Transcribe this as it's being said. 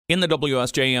In the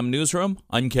WSJM newsroom,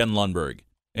 I'm Ken Lundberg.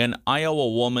 An Iowa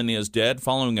woman is dead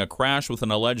following a crash with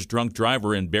an alleged drunk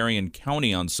driver in Berrien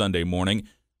County on Sunday morning.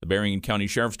 The Berrien County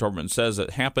Sheriff's Department says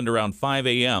it happened around 5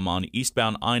 a.m. on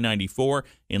eastbound I-94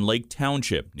 in Lake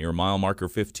Township near mile marker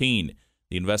 15.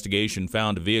 The investigation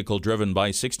found a vehicle driven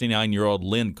by 69-year-old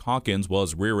Lynn Calkins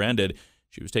was rear-ended.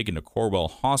 She was taken to Corwell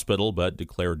Hospital but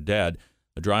declared dead.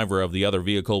 The driver of the other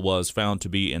vehicle was found to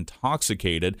be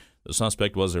intoxicated. The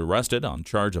suspect was arrested on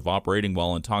charge of operating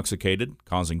while intoxicated,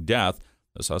 causing death.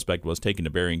 The suspect was taken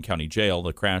to Berrien County Jail.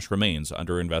 The crash remains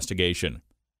under investigation.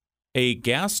 A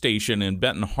gas station in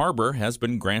Benton Harbor has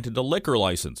been granted a liquor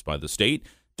license by the state,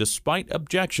 despite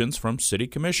objections from city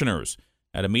commissioners.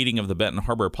 At a meeting of the Benton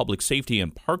Harbor Public Safety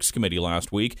and Parks Committee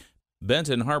last week,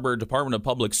 Benton Harbor Department of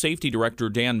Public Safety Director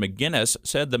Dan McGinnis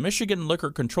said the Michigan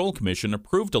Liquor Control Commission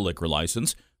approved a liquor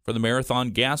license for the Marathon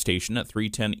gas station at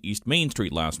 310 East Main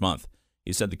Street last month.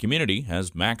 He said the community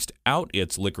has maxed out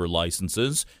its liquor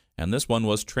licenses, and this one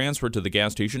was transferred to the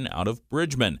gas station out of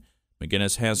Bridgman.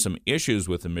 McGinnis has some issues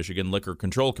with the Michigan Liquor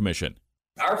Control Commission.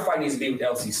 Our fight needs to be with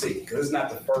LCC because it's not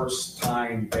the first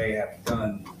time they have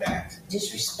done that.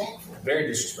 Disrespectful. Very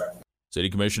disrespectful. City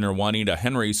Commissioner Juanita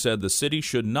Henry said the city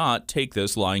should not take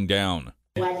this lying down.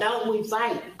 Why don't we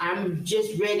fight? I'm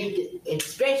just ready to,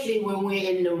 especially when we're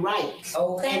in the right.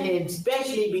 Okay. And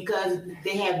especially because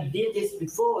they have did this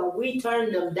before. We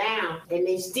turned them down and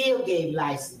they still gave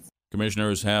license.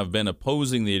 Commissioners have been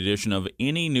opposing the addition of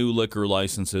any new liquor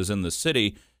licenses in the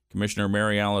city. Commissioner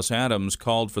Mary Alice Adams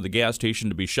called for the gas station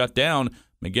to be shut down.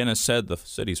 McGinnis said the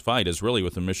city's fight is really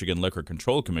with the Michigan Liquor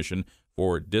Control Commission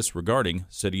for disregarding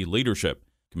city leadership.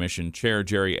 Commission Chair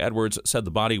Jerry Edwards said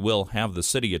the body will have the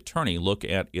city attorney look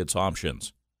at its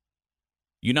options.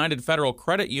 United Federal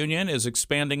Credit Union is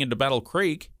expanding into Battle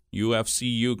Creek.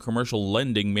 UFCU commercial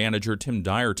lending manager Tim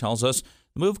Dyer tells us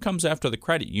the move comes after the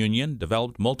credit union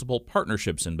developed multiple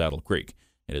partnerships in Battle Creek.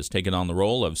 It has taken on the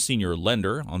role of senior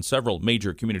lender on several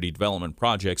major community development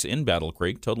projects in Battle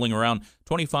Creek, totaling around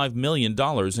 $25 million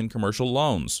in commercial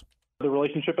loans. The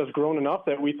relationship has grown enough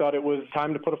that we thought it was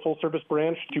time to put a full-service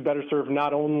branch to better serve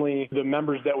not only the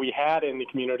members that we had in the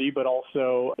community, but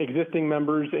also existing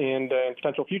members and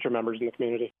potential future members in the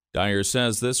community. Dyer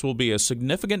says this will be a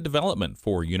significant development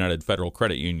for United Federal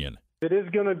Credit Union. It is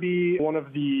going to be one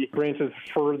of the branches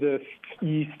furthest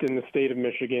east in the state of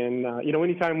Michigan.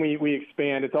 Anytime we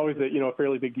expand, it's always a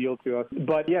fairly big deal to us.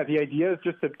 But yeah, the idea is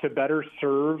just to better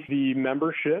serve the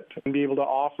membership and be able to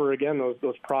offer, again,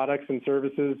 those products and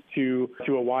services to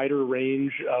a wider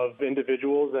range of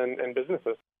individuals and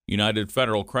businesses. United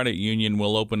Federal Credit Union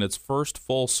will open its first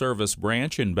full-service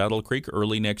branch in Battle Creek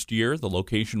early next year. The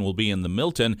location will be in the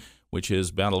Milton, which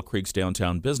is Battle Creek's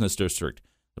downtown business district.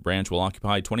 The branch will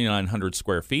occupy 2,900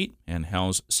 square feet and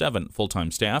house 7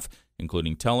 full-time staff,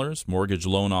 including tellers, mortgage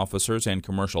loan officers, and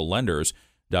commercial lenders.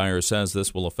 Dyer says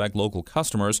this will affect local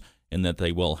customers in that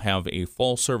they will have a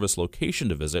full-service location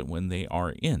to visit when they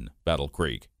are in Battle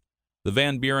Creek. The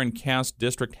Van Buren Cass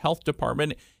District Health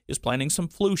Department is planning some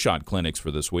flu shot clinics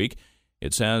for this week.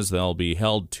 It says they'll be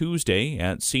held Tuesday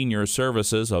at Senior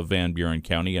Services of Van Buren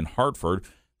County in Hartford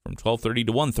from 12:30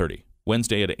 to 1:30.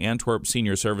 Wednesday at Antwerp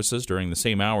Senior Services during the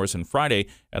same hours, and Friday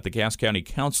at the Cass County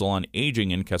Council on Aging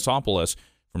in Cassopolis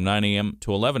from 9 a.m.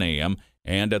 to 11 a.m.,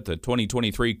 and at the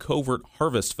 2023 Covert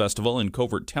Harvest Festival in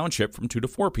Covert Township from 2 to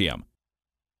 4 p.m.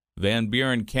 Van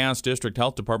Buren Cass District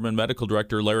Health Department Medical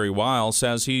Director Larry Weil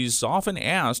says he's often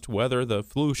asked whether the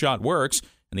flu shot works,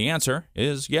 and the answer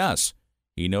is yes.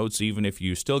 He notes even if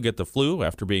you still get the flu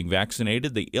after being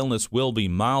vaccinated, the illness will be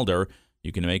milder.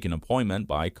 You can make an appointment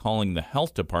by calling the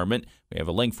health department. We have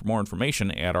a link for more information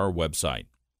at our website.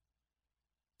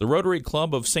 The Rotary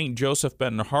Club of St. Joseph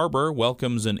Benton Harbor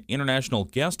welcomes an international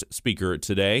guest speaker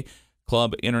today.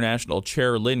 Club International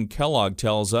Chair Lynn Kellogg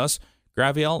tells us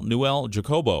Graviel Noel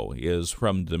Jacobo is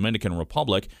from the Dominican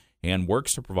Republic and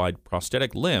works to provide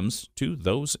prosthetic limbs to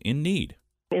those in need.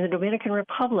 In the Dominican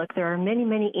Republic, there are many,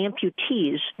 many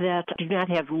amputees that do not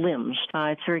have limbs.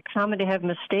 It's very common to have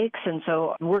mistakes, and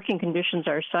so working conditions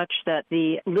are such that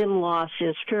the limb loss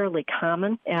is fairly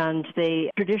common, and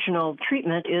the traditional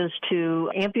treatment is to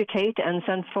amputate and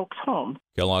send folks home.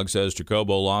 Kellogg says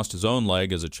Jacobo lost his own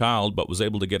leg as a child but was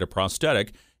able to get a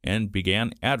prosthetic and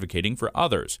began advocating for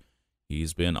others.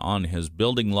 He's been on his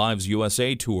Building Lives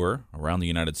USA tour around the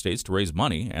United States to raise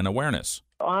money and awareness.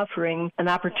 Offering an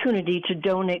opportunity to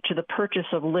donate to the purchase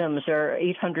of limbs. There are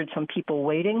 800-some people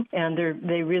waiting, and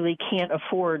they really can't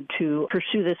afford to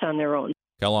pursue this on their own.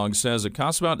 Kellogg says it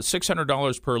costs about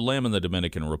 $600 per limb in the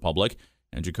Dominican Republic,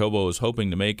 and Jacobo is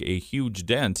hoping to make a huge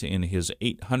dent in his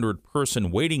 800-person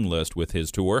waiting list with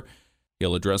his tour.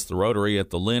 He'll address the Rotary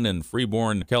at the Lynn and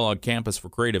Freeborn Kellogg Campus for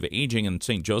Creative Aging in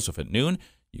St. Joseph at noon.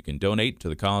 You can donate to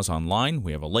the cause online.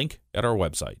 We have a link at our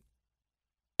website.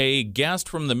 A guest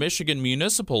from the Michigan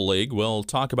Municipal League will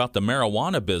talk about the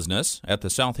marijuana business at the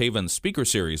South Haven Speaker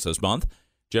Series this month.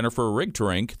 Jennifer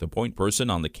Rigterink, the point person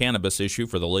on the cannabis issue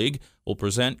for the league, will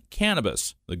present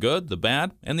Cannabis, the Good, the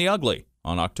Bad, and the Ugly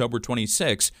on October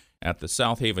 26 at the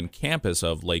South Haven campus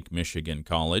of Lake Michigan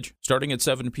College, starting at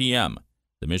 7 p.m.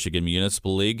 The Michigan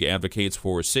Municipal League advocates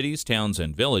for cities, towns,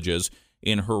 and villages.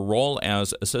 In her role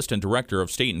as Assistant Director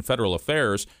of State and Federal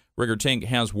Affairs, Rigterink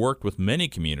has worked with many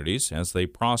communities as they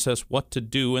process what to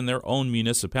do in their own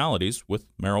municipalities with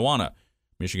marijuana.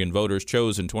 Michigan voters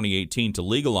chose in 2018 to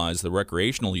legalize the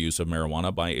recreational use of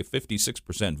marijuana by a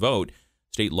 56% vote.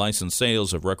 State licensed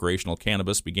sales of recreational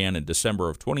cannabis began in December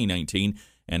of 2019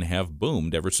 and have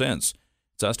boomed ever since.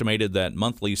 It's estimated that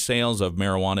monthly sales of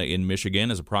marijuana in Michigan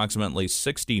is approximately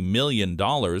 $60 million.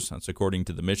 That's according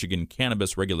to the Michigan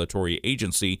Cannabis Regulatory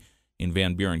Agency. In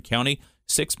Van Buren County,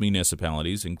 6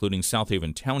 municipalities, including South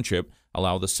Haven Township,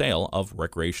 allow the sale of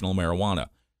recreational marijuana.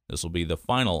 This will be the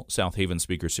final South Haven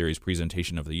Speaker Series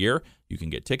presentation of the year. You can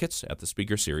get tickets at the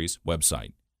Speaker Series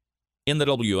website. In the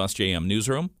WSJM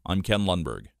newsroom, I'm Ken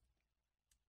Lundberg.